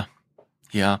 Yeah.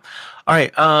 All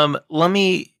right. Let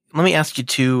me ask you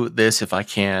to this if I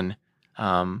can.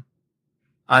 I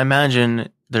imagine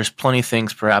there's plenty of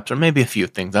things perhaps, or maybe a few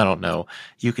things, I don't know,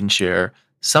 you can share.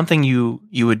 Something you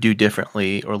would do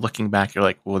differently, or looking back, you're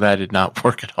like, well, that did not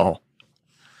work at all.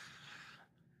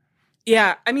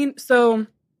 Yeah. I mean, so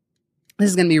this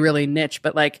is going to be really niche,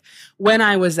 but like when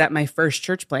I was at my first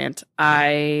church plant,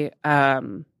 I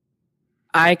kind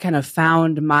of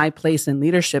found my place in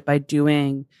leadership by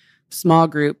doing small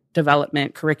group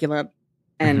development, curriculum,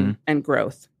 and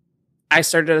growth. I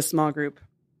started a small group,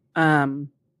 and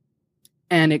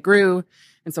it grew,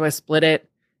 and so I split it,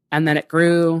 and then it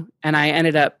grew, and I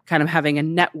ended up kind of having a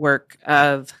network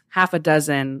of half a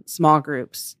dozen small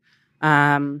groups.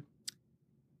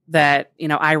 That,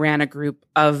 I ran a group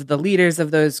of the leaders of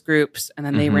those groups, and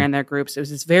then they ran their groups. It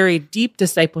was this very deep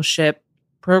discipleship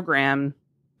program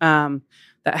that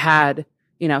had,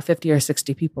 50 or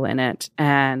 60 people in it.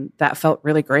 And that felt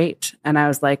really great. And I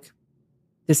was like,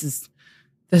 this is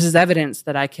evidence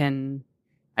that I can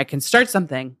start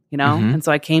something, And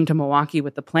so I came to Milwaukee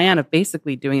with the plan of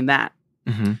basically doing that.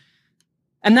 And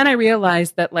then I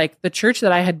realized that like the church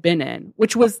that I had been in,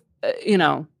 which was,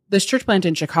 this church plant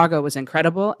in Chicago was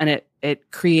incredible, and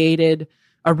it created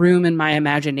a room in my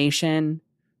imagination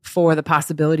for the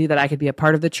possibility that I could be a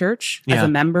part of the church as a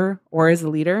member or as a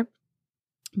leader.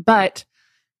 But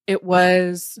it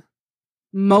was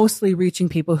mostly reaching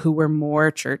people who were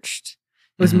more churched.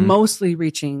 It was mostly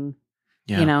reaching,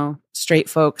 straight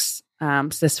folks,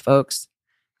 cis folks.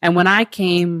 And when I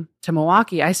came to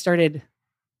Milwaukee, I started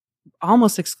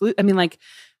almost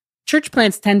church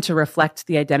plants tend to reflect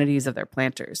the identities of their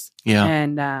planters. Yeah.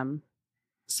 And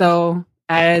so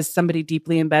as somebody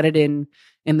deeply embedded in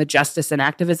the justice and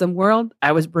activism world,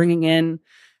 I was bringing in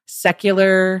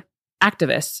secular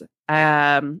activists.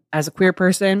 As a queer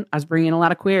person, I was bringing in a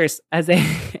lot of queers. As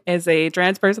a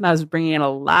trans person, I was bringing in a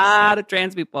lot of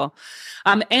trans people.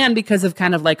 And because of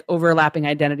kind of like overlapping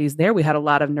identities there, we had a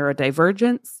lot of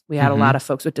neurodivergence. We had a lot of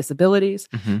folks with disabilities.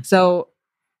 So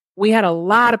we had a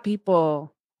lot of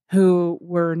people who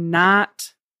were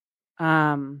not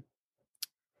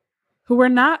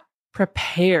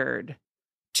prepared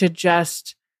to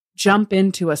just jump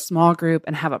into a small group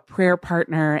and have a prayer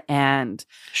partner and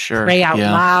pray out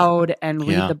loud and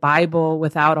read the Bible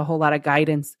without a whole lot of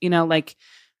guidance.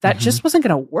 That just wasn't going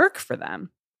to work for them.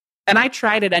 And I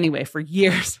tried it anyway for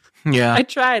years. Yeah.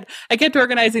 I kept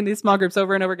organizing these small groups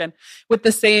over and over again with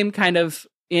the same kind of,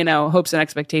 hopes and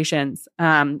expectations,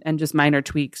 and just minor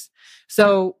tweaks.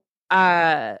 So,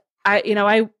 I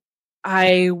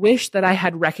wish that I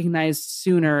had recognized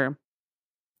sooner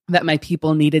that my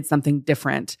people needed something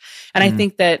different. And I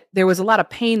think that there was a lot of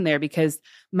pain there because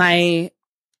my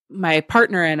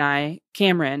partner and I,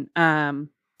 Cameron, and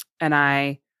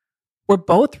I were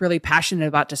both really passionate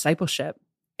about discipleship.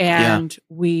 And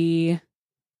we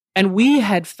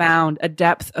had found a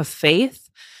depth of faith,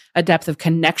 a depth of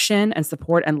connection and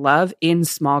support and love in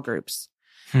small groups.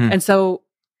 And so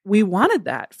we wanted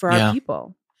that for our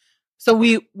people. So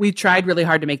we tried really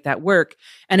hard to make that work.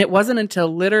 And it wasn't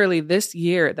until literally this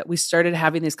year that we started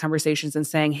having these conversations and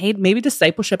saying, hey, maybe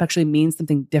discipleship actually means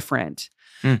something different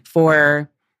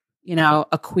for,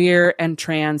 a queer and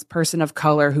trans person of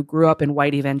color who grew up in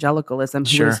white evangelicalism,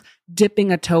 who was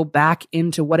dipping a toe back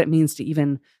into what it means to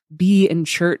even be in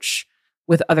church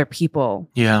with other people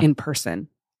in person.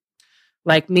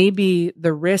 Like maybe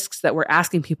the risks that we're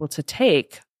asking people to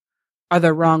take are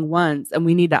the wrong ones, and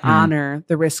we need to honor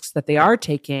the risks that they are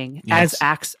taking as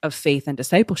acts of faith and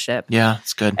discipleship. Yeah,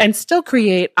 it's good. And still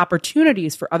create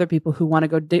opportunities for other people who want to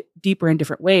go deeper in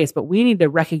different ways. But we need to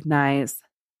recognize,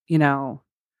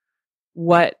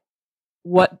 what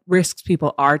risks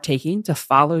people are taking to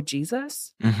follow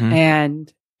Jesus,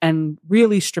 and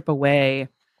really strip away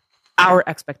our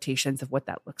expectations of what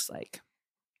that looks like.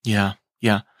 Yeah.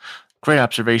 Great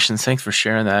observations. Thanks for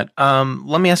sharing that.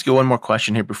 Let me ask you one more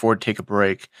question here before we take a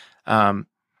break.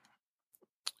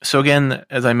 So again,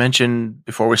 as I mentioned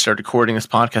before we started recording, this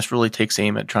podcast really takes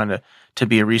aim at trying to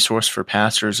be a resource for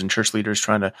pastors and church leaders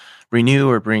trying to renew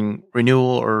or bring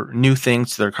renewal or new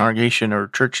things to their congregation or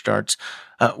church starts.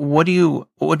 What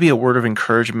would be a word of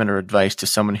encouragement or advice to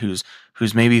someone who's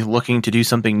maybe looking to do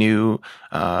something new,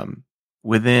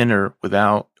 within or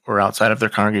without or outside of their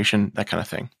congregation, that kind of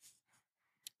thing?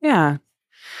 Yeah.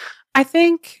 I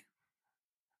think,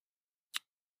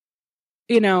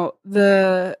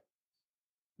 the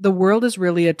world is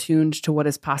really attuned to what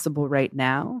is possible right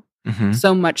now. Mm-hmm.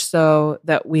 So much so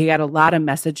that we had a lot of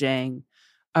messaging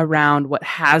around what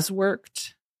has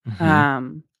worked,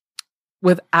 Mm-hmm.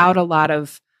 without a lot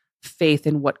of faith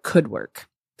in what could work.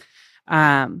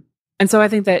 And so I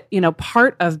think that,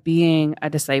 part of being a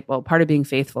disciple, part of being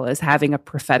faithful is having a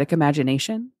prophetic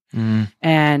imagination Mm.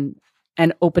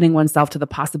 and opening oneself to the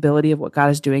possibility of what God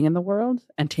is doing in the world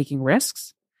and taking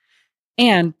risks.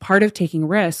 And part of taking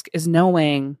risk is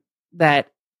knowing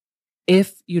that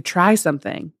if you try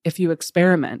something, if you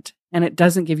experiment and it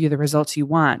doesn't give you the results you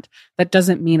want, that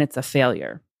doesn't mean it's a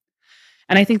failure.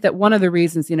 And I think that one of the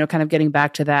reasons, kind of getting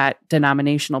back to that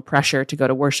denominational pressure to go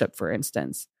to worship, for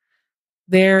instance,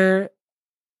 their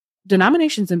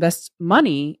denominations invest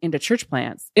money into church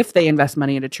plants. If they invest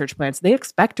money into church plants, they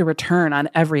expect a return on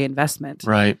every investment.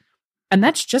 Right. And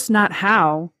that's just not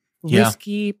how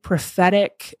risky,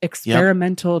 prophetic,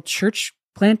 experimental church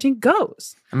planting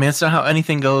goes. I mean, that's not how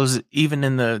anything goes, even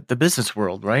in the business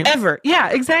world, right? Ever. Yeah,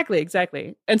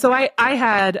 exactly. And so I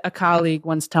had a colleague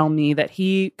once tell me that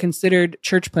he considered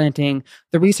church planting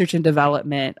the research and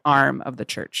development arm of the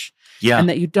church. Yeah. And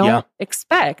that you don't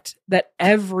expect that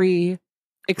every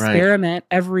experiment,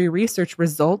 every research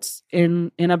results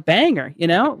in a banger,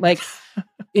 Like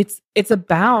it's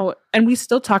about, and we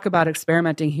still talk about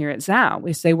experimenting here at Zao.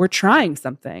 We say we're trying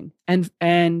something. And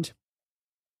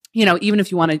even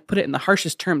if you want to put it in the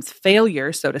harshest terms,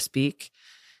 failure, so to speak,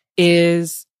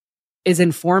 is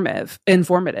informative.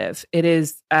 It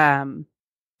is,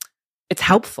 it's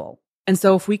helpful. And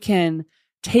so if we can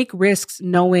take risks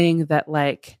knowing that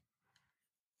like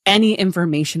any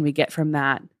information we get from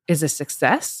that is a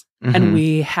success, Mm-hmm. and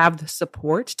we have the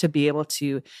support to be able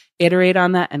to iterate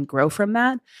on that and grow from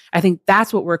that, I think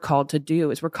that's what we're called to do,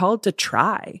 is we're called to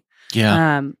try.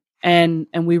 Yeah. And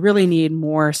we really need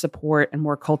more support and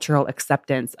more cultural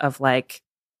acceptance of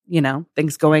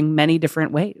things going many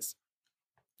different ways.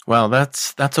 Well,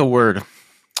 that's a word.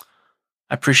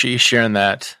 I appreciate you sharing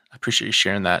that.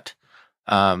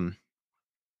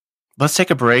 Let's take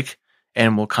a break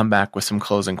and we'll come back with some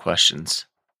closing questions.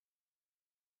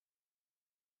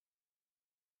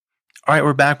 All right,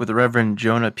 we're back with the Reverend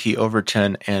Jonah P.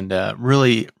 Overton, and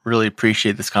really, really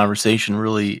appreciate this conversation.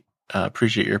 Really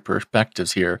appreciate your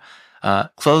perspectives here.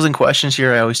 Closing questions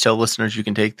here. I always tell listeners you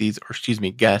can take these,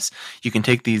 guests, you can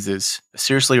take these as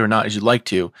seriously or not as you'd like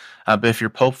to. But if you're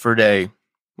Pope for a day,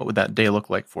 what would that day look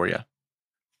like for you?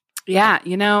 Yeah,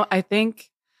 I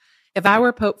think if I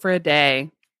were Pope for a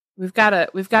day, we've got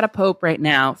a Pope right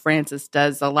now. Francis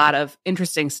does a lot of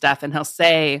interesting stuff, and he'll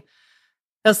say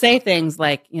things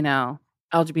like,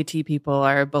 LGBT people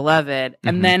are beloved,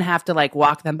 and Mm-hmm. then have to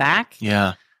walk them back.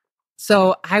 Yeah.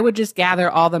 So I would just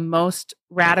gather all the most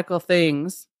radical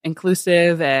things,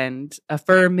 inclusive and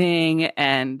affirming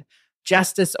and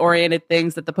justice-oriented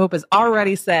things that the Pope has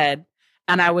already said,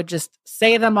 and I would just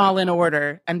say them all in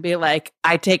order and be like,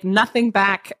 I take nothing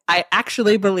back. I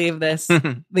actually believe this.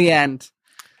 The end.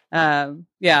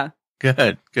 Yeah.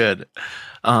 Good.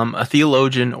 A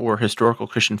theologian or historical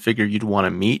Christian figure you'd want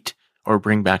to meet or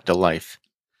bring back to life?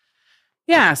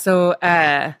 Yeah. So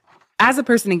as a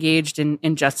person engaged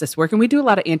in justice work, and we do a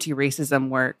lot of anti-racism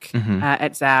work Mm-hmm.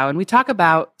 at Zao, and we talk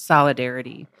about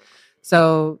solidarity.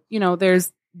 So,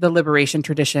 there's the liberation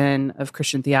tradition of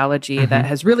Christian theology Mm-hmm. that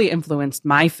has really influenced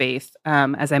my faith.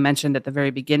 As I mentioned at the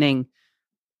very beginning,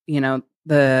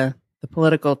 the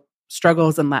political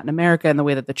struggles in Latin America and the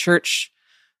way that the church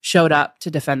showed up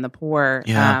to defend the poor.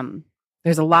 Yeah.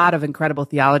 There's a lot of incredible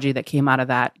theology that came out of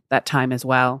that time as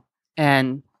well.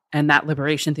 And that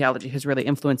liberation theology has really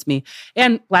influenced me,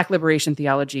 and Black liberation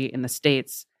theology in the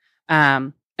States.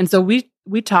 And so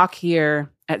we talk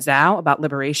here at Zao about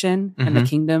liberation and the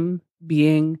kingdom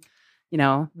being,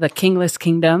 the kingless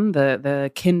kingdom,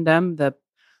 the kingdom, the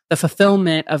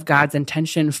fulfillment of God's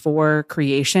intention for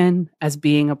creation as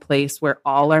being a place where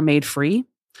all are made free.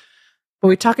 But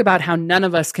we talk about how none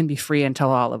of us can be free until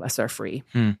all of us are free.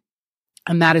 And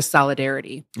that is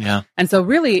solidarity. Yeah. And so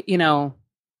really,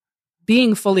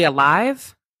 being fully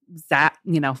alive, that,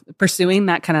 pursuing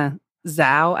that kind of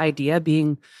Zao idea,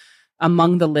 being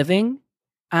among the living,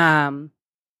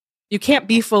 you can't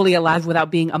be fully alive without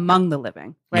being among the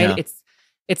living, right? Yeah.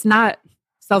 It's not,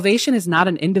 salvation is not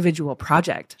an individual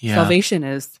project. Yeah. Salvation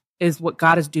is what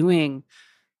God is doing,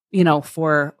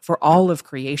 for all of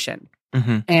creation.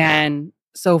 Mm-hmm. And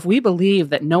so if we believe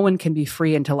that no one can be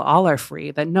free until all are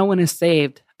free, that no one is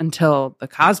saved until the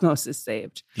cosmos is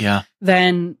saved, Yeah.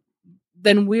 then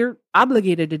we're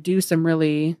obligated to do some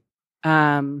really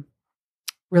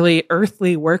really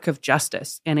earthly work of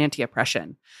justice and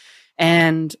anti-oppression.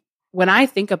 And when I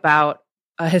think about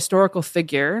a historical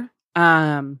figure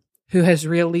who has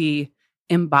really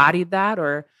embodied that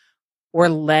or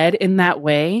led in that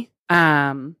way,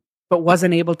 but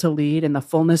wasn't able to lead in the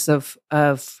fullness of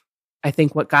I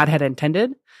think what God had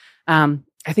intended. I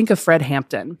think of Fred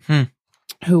Hampton,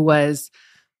 who was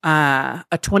a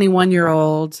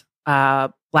 21-year-old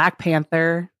Black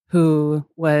Panther who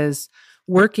was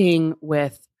working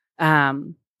with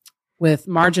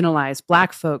marginalized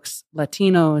Black folks,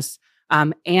 Latinos,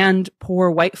 and poor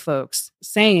white folks,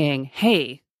 saying,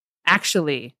 "Hey,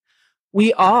 actually,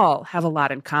 we all have a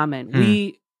lot in common.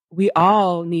 We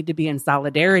all need to be in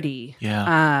solidarity."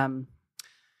 Yeah.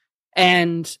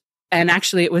 And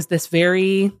actually, it was this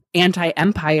very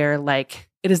anti-empire, like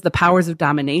it is the powers of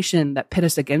domination that pit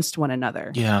us against one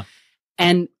another. Yeah.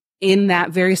 And in that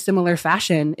very similar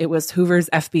fashion, it was Hoover's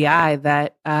FBI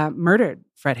that murdered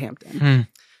Fred Hampton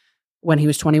when he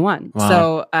was 21. Wow.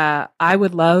 So I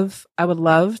would love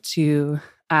to,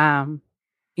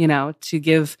 to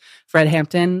give Fred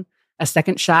Hampton a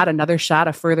second shot, another shot,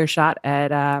 a further shot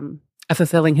at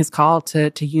fulfilling his call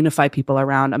to unify people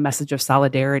around a message of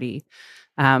solidarity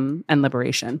and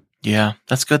liberation. Yeah,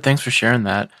 that's good. Thanks for sharing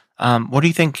that. What do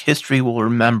you think history will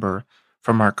remember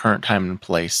from our current time and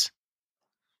place?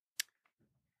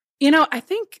 I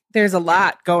think there's a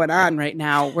lot going on right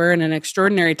now. We're in an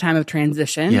extraordinary time of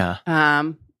transition. Yeah.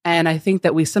 And I think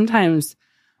that we sometimes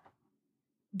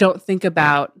don't think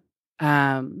about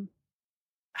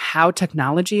how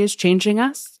technology is changing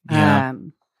us. Yeah.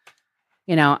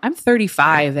 I'm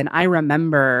 35 and I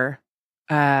remember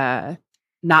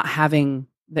not having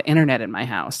the internet in my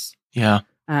house. Yeah.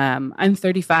 I'm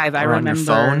 35. Or on your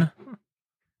phone?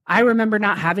 I remember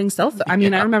not having cell phone. I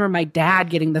mean, I remember my dad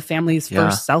getting the family's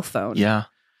first cell phone. Yeah.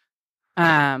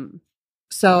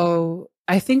 So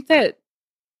I think that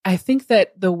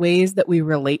the ways that we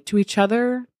relate to each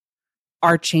other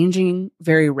are changing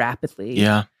very rapidly.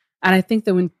 Yeah. And I think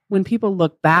that when people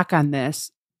look back on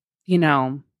this,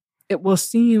 it will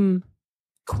seem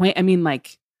quaint. I mean,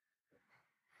 like,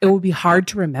 it will be hard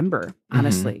to remember,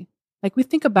 honestly. Like, we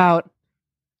think about,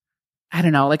 I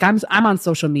don't know, like I'm on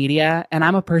social media and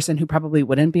I'm a person who probably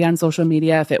wouldn't be on social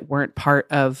media if it weren't part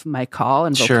of my call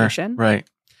and vocation. Sure, right.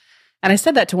 And I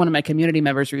said that to one of my community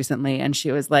members recently, and she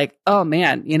was like, "Oh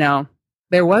man,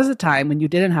 there was a time when you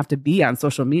didn't have to be on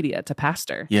social media to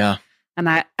pastor." Yeah. And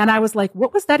I was like,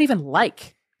 "What was that even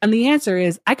like?" And the answer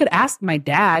is, I could ask my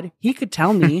dad. He could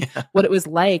tell me what it was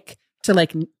like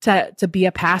to be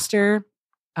a pastor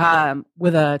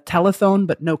with a telephone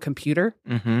but no computer.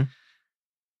 Mm-hmm.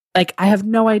 Like, I have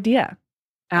no idea.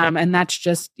 And that's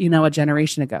just, a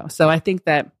generation ago. So I think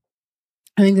this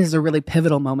is a really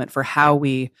pivotal moment for how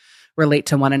we relate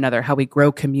to one another, how we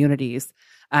grow communities,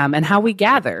 and how we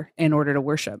gather in order to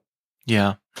worship.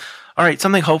 Yeah. All right.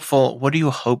 Something hopeful. What do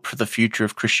you hope for the future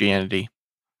of Christianity?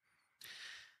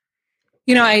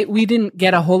 We didn't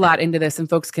get a whole lot into this, and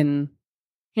folks can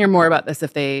hear more about this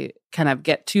if they kind of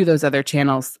get to those other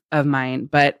channels of mine.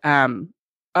 But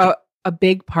a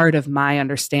big part of my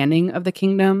understanding of the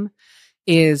kingdom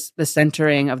is the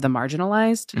centering of the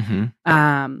marginalized.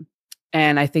 Mm-hmm.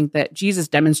 And I think that Jesus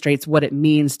demonstrates what it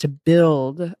means to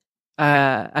build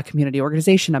a community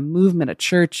organization, a movement, a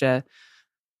church, a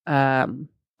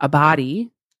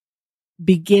body,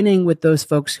 beginning with those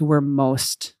folks who were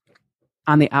most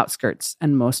on the outskirts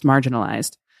and most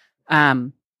marginalized.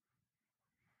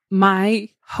 My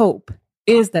hope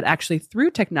is that actually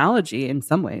through technology, in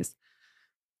some ways,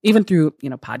 even through,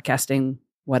 podcasting,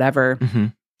 whatever,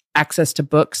 access to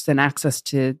books and access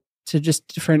to just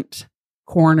different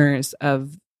corners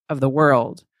of the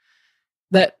world,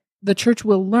 that the church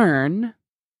will learn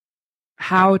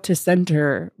how to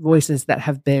center voices that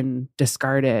have been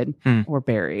discarded or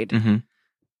buried. Mm-hmm.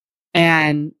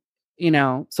 And,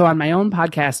 so on my own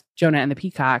podcast, Jonah and the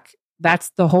Peacock, that's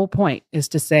the whole point, is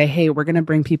to say, hey, we're going to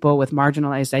bring people with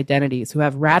marginalized identities who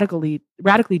have radically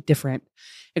different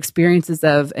experiences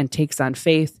of and takes on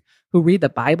faith, who read the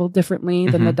Bible differently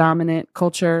than the dominant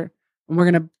culture. And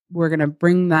we're gonna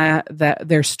bring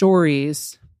their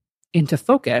stories into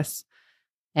focus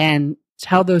and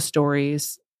tell those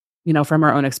stories, from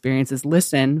our own experiences,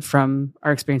 listen from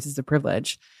our experiences of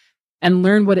privilege, and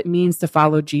learn what it means to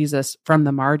follow Jesus from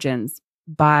the margins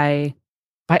by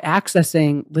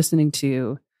accessing, listening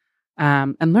to,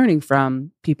 and learning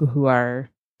from people who are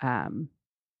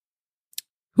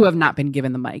who have not been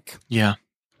given the mic. Yeah.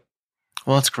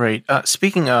 Well, that's great.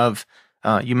 Speaking of,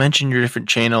 you mentioned your different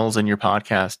channels and your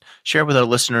podcast. Share with our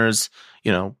listeners,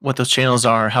 what those channels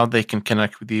are, how they can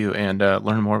connect with you, and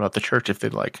learn more about the church if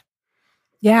they'd like.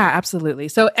 Yeah, absolutely.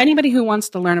 So anybody who wants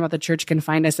to learn about the church can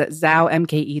find us at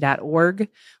zowmke.org.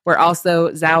 We're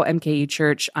also Zow MKE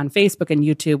Church on Facebook and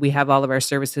YouTube. We have all of our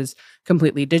services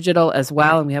completely digital as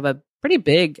well. And we have a pretty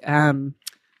big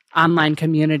online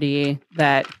community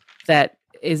that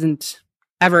isn't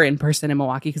ever in person in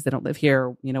Milwaukee because they don't live here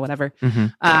or, whatever.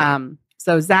 Mm-hmm.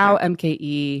 So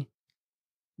zowmke.org.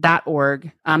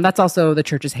 That's also the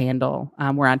church's handle.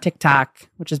 We're on TikTok,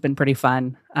 which has been pretty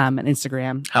fun, and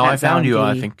Instagram. How I found you,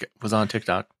 I think, was on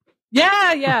TikTok.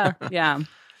 Yeah.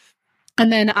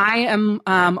 And then I am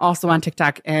also on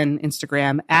TikTok and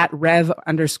Instagram at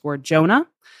Rev_Jonah.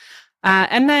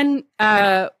 And then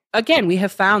again, we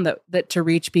have found that to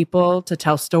reach people, to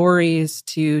tell stories,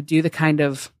 to do the kind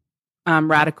of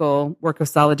radical work of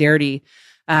solidarity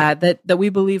that we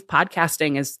believe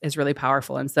podcasting is really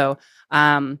powerful. And so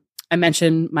I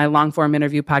mentioned my long form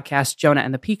interview podcast, Jonah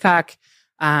and the Peacock.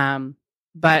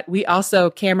 But we also,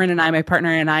 Cameron and I, my partner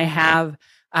and I, have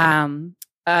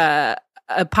a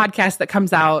podcast that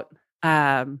comes out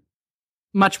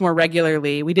much more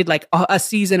regularly. We did like a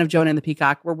season of Jonah and the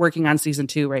Peacock. We're working on season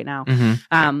 2 right now.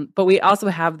 Mm-hmm. But we also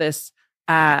have this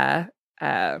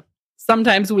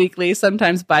sometimes weekly,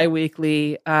 sometimes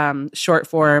bi-weekly short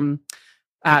form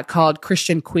called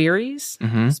Christian Queries,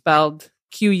 spelled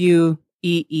Queeries,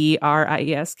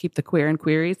 keep the queer in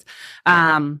queries,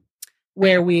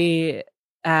 where we,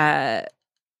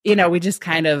 we just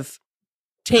kind of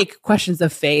take questions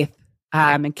of faith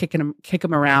and kick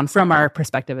them around from our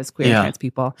perspective as queer trans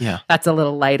people. Yeah. That's a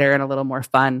little lighter and a little more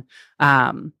fun.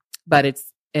 But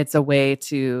it's a way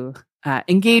to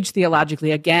engage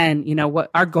theologically. Again, what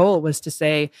our goal was to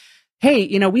say, hey,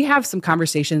 we have some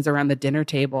conversations around the dinner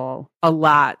table a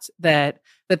lot that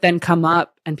then come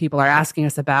up and people are asking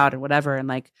us about and whatever. And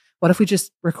like, what if we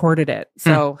just recorded it?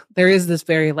 So there is this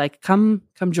very like, come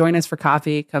join us for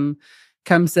coffee, come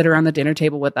sit around the dinner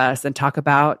table with us and talk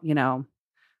about,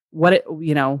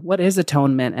 what is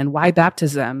atonement and why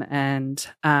baptism and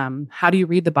how do you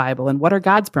read the Bible and what are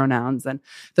God's pronouns and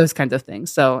those kinds of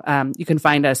things. So you can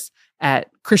find us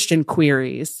at Christian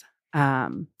Queries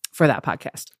for that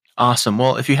podcast. Awesome.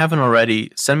 Well, if you haven't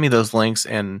already, send me those links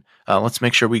and let's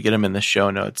make sure we get them in the show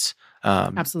notes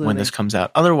Absolutely. when this comes out.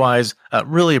 Otherwise,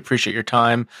 really appreciate your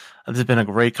time. This has been a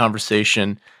great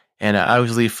conversation. And I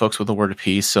always leave folks with a word of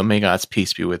peace. So may God's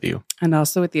peace be with you. And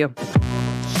also with you.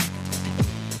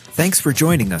 Thanks for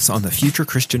joining us on the Future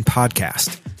Christian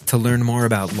Podcast. To learn more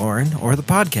about Lauren or the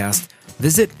podcast,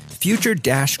 visit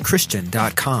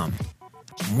future-christian.com.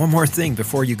 One more thing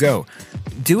before you go.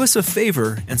 Do us a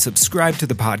favor and subscribe to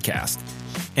the podcast.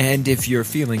 And if you're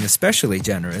feeling especially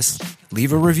generous,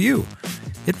 leave a review.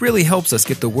 It really helps us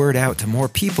get the word out to more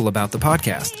people about the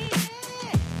podcast.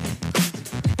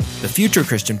 The Future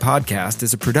Christian Podcast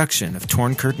is a production of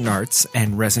Torn Curtain Arts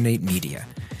and Resonate Media.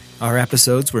 Our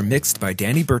episodes were mixed by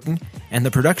Danny Burton, and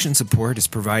the production support is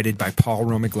provided by Paul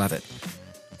Romig-Levitt.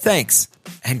 Thanks,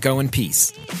 and go in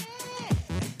peace.